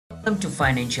Welcome to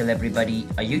Financial everybody,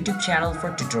 a YouTube channel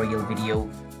for tutorial video.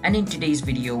 And in today's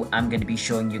video, I'm going to be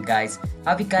showing you guys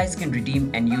how you guys can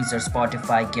redeem and use your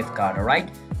Spotify gift card,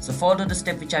 alright? So follow the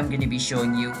step which I'm going to be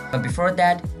showing you. But before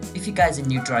that, if you guys are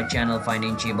new to our channel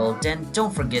Financeable, then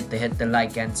don't forget to hit the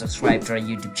like and subscribe to our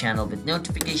YouTube channel with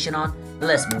notification on.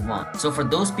 Let's move on. So for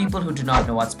those people who do not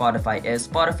know what Spotify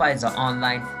is an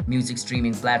online music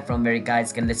streaming platform where you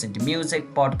guys can listen to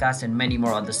music, podcasts and many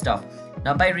more other stuff.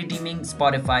 Now by redeeming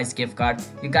Spotify's gift card,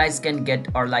 you guys can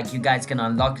unlock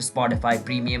your Spotify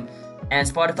Premium. And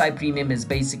Spotify Premium is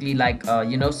basically like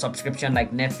subscription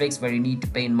like Netflix, where you need to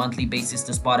pay on monthly basis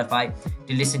to Spotify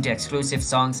to listen to exclusive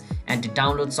songs and to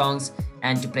download songs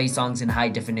and to play songs in high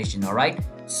definition, alright?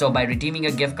 So by redeeming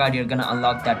a gift card, you're gonna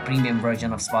unlock that premium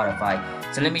version of Spotify.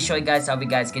 So let me show you guys how you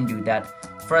guys can do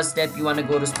that. First step, you wanna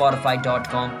go to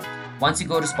Spotify.com. Once you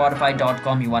go to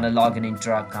Spotify.com, you wanna log in into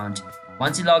your account.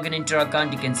 Once you log in into your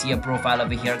account, you can see a profile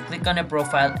over here. Click on your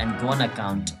profile and go on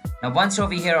account. Now once you're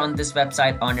over here on this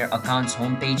website on your account's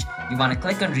homepage, you want to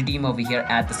click on redeem over here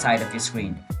at the side of your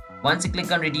screen. Once you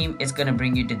click on redeem, it's going to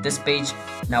bring you to this page.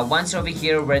 Now once you're over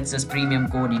here where it says premium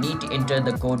code, you need to enter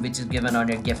the code which is given on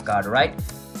your gift card, right?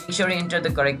 Make sure you enter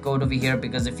the correct code over here,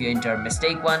 because if you enter a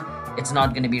mistake one, it's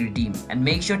not going to be redeemed. And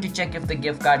make sure to check if the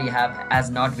gift card you have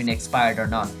has not been expired or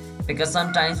not, because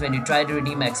sometimes when you try to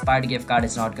redeem an expired gift card,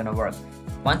 it's not going to work.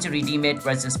 Once you redeem it,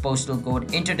 where it says postal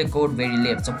code, enter the code where you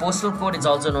live. So postal code is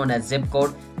also known as zip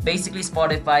code. Basically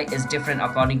Spotify is different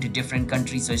according to different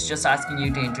countries, so it's just asking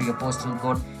you to enter your postal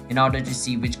code in order to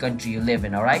see which country you live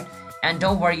in, alright? And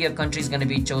don't worry, your country is going to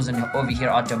be chosen over here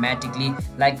automatically.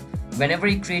 Like whenever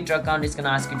you create your account, it's going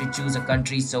to ask you to choose a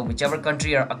country. So whichever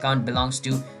country your account belongs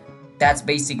to, that's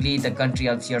basically the country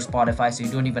of your Spotify, so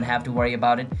you don't even have to worry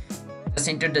about it. Just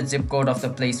enter the zip code of the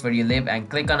place where you live and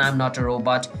click on I'm not a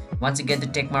robot. Once you get the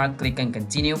tick mark, click on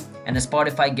continue, and a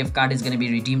Spotify gift card is going to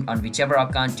be redeemed on whichever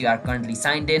account you are currently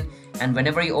signed in. And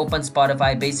whenever you open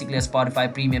Spotify, basically a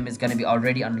Spotify Premium is going to be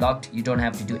already unlocked. You don't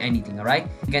have to do anything, alright?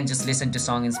 You can just listen to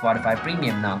song in Spotify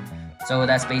Premium now. So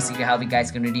that's basically how you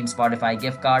guys can redeem Spotify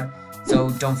gift card.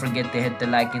 So don't forget to hit the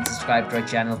like and subscribe to our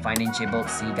channel Financeable.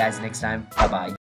 See you guys next time. Bye bye.